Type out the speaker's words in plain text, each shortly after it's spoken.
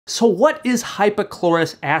So what is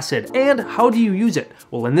hypochlorous acid and how do you use it?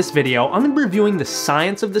 Well, in this video, I'm going to be reviewing the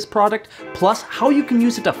science of this product, plus how you can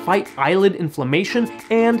use it to fight eyelid inflammation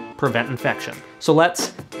and prevent infection. So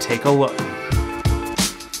let's take a look.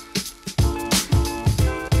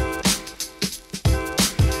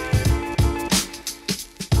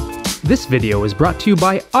 This video is brought to you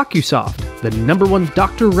by Ocusoft, the #1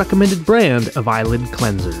 doctor-recommended brand of eyelid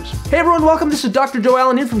cleansers. Hey everyone, welcome. This is Dr. Joe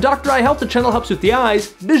Allen here from Dr. Eye Health. The channel helps with the eyes,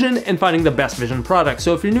 vision, and finding the best vision products.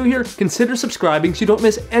 So if you're new here, consider subscribing so you don't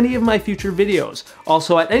miss any of my future videos.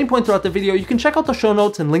 Also, at any point throughout the video, you can check out the show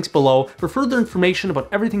notes and links below for further information about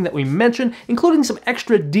everything that we mention, including some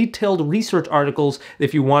extra detailed research articles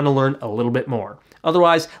if you want to learn a little bit more.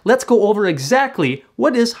 Otherwise, let's go over exactly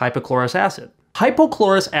what is hypochlorous acid.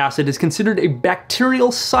 Hypochlorous acid is considered a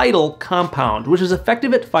bactericidal compound, which is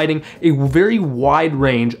effective at fighting a very wide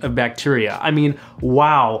range of bacteria. I mean,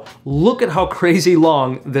 wow, look at how crazy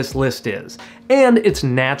long this list is. And it's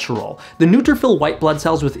natural. The neutrophil white blood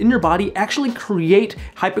cells within your body actually create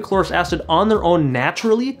hypochlorous acid on their own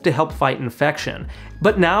naturally to help fight infection.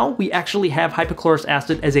 But now we actually have hypochlorous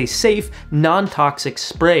acid as a safe, non-toxic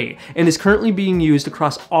spray and is currently being used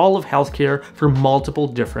across all of healthcare for multiple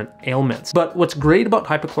different ailments. But what's great about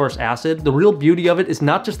hypochlorous acid, the real beauty of it is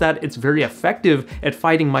not just that it's very effective at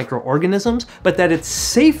fighting microorganisms, but that it's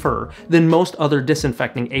safer than most other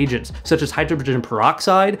disinfecting agents, such as hydrogen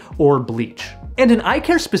peroxide or bleach. And in eye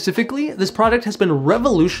care specifically, this product has been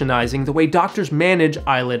revolutionizing the way doctors manage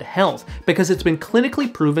eyelid health because it's been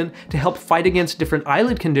clinically proven to help fight against different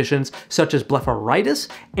eyelid conditions such as blepharitis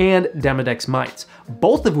and Demodex mites,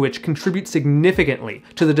 both of which contribute significantly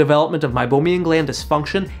to the development of meibomian gland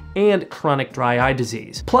dysfunction and chronic dry eye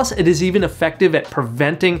disease. Plus, it is even effective at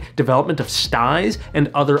preventing development of styes and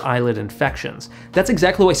other eyelid infections. That's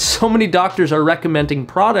exactly why so many doctors are recommending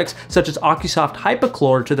products such as Ocusoft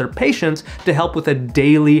Hypochlor to their patients to help with a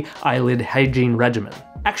daily eyelid hygiene regimen.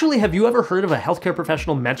 Actually, have you ever heard of a healthcare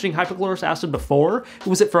professional mentioning hypochlorous acid before?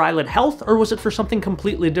 Was it for eyelid health or was it for something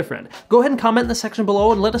completely different? Go ahead and comment in the section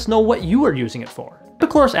below and let us know what you are using it for.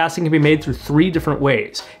 Hypochlorous acid can be made through 3 different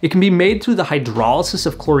ways. It can be made through the hydrolysis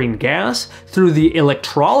of chlorine gas, through the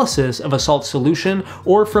electrolysis of a salt solution,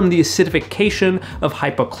 or from the acidification of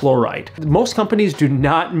hypochlorite. Most companies do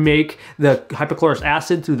not make the hypochlorous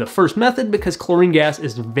acid through the first method because chlorine gas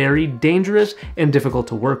is very dangerous and difficult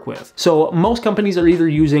to work with. So most companies are either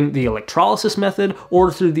using the electrolysis method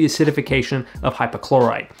or through the acidification of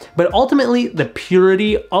hypochlorite. But ultimately, the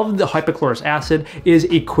purity of the hypochlorous acid is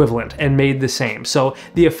equivalent and made the same. So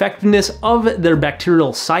the effectiveness of their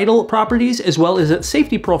bactericidal properties as well as its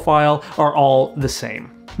safety profile are all the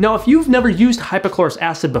same. Now, if you've never used hypochlorous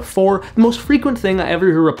acid before, the most frequent thing I ever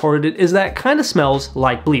hear reported is that it kind of smells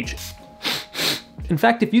like bleach. In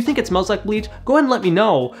fact, if you think it smells like bleach, go ahead and let me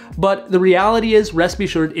know, but the reality is, rest be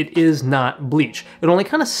assured, it is not bleach. It only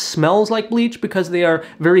kind of smells like bleach because they are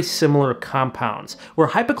very similar compounds, where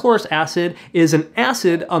hypochlorous acid is an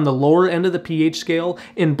acid on the lower end of the pH scale,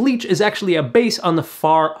 and bleach is actually a base on the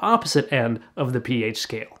far opposite end of the pH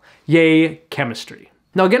scale. Yay, chemistry.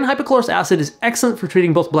 Now again, hypochlorous acid is excellent for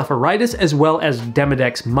treating both blepharitis as well as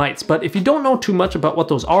Demodex mites, but if you don't know too much about what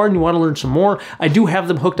those are and you want to learn some more, I do have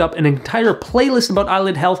them hooked up in an entire playlist about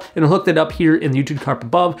eyelid health, and I'll hook that up here in the YouTube card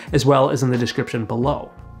above as well as in the description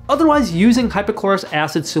below. Otherwise, using hypochlorous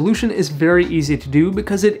acid solution is very easy to do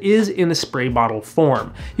because it is in a spray bottle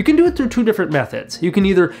form. You can do it through 2 different methods. You can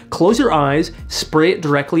either close your eyes, spray it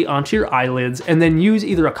directly onto your eyelids, and then use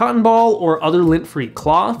either a cotton ball or other lint-free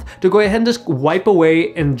cloth to go ahead and just wipe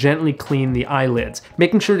away and gently clean the eyelids,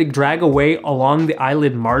 making sure to drag away along the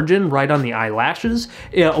eyelid margin right on the eyelashes,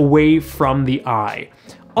 away from the eye.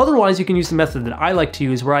 Otherwise, you can use the method that I like to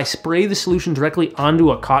use where I spray the solution directly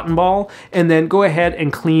onto a cotton ball and then go ahead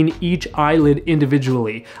and clean each eyelid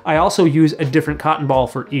individually. I also use a different cotton ball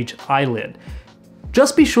for each eyelid.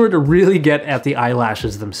 Just be sure to really get at the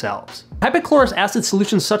eyelashes themselves. Hypochlorous acid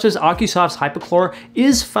solutions such as Ocusoft's Hypochlor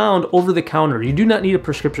is found over the counter. You do not need a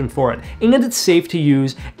prescription for it, and it's safe to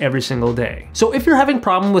use every single day. So if you're having a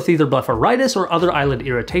problem with either blepharitis or other eyelid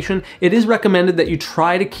irritation, it is recommended that you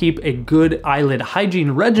try to keep a good eyelid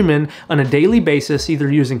hygiene regimen on a daily basis,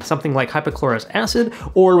 either using something like hypochlorous acid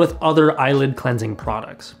or with other eyelid cleansing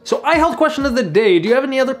products. So eye health question of the day, do you have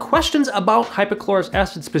any other questions about hypochlorous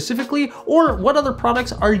acid specifically, or what other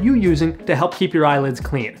products are you using to help keep your eyelids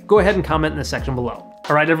clean? Go ahead and comment in the section below.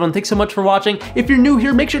 Alright everyone, thanks so much for watching. If you're new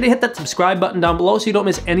here, make sure to hit that subscribe button down below so you don't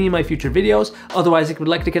miss any of my future videos. Otherwise, if you would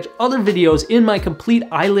like to catch other videos in my complete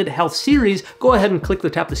eyelid health series, go ahead and click or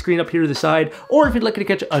tap the screen up here to the side. Or if you'd like to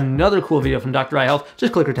catch another cool video from Dr. Eye Health,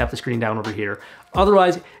 just click or tap the screen down over here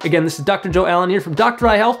Otherwise, again, this is Dr. Joe Allen here from Dr.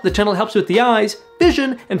 Eye Health. The channel helps with the eyes,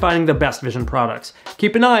 vision, and finding the best vision products.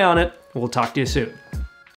 Keep an eye on it. We'll talk to you soon.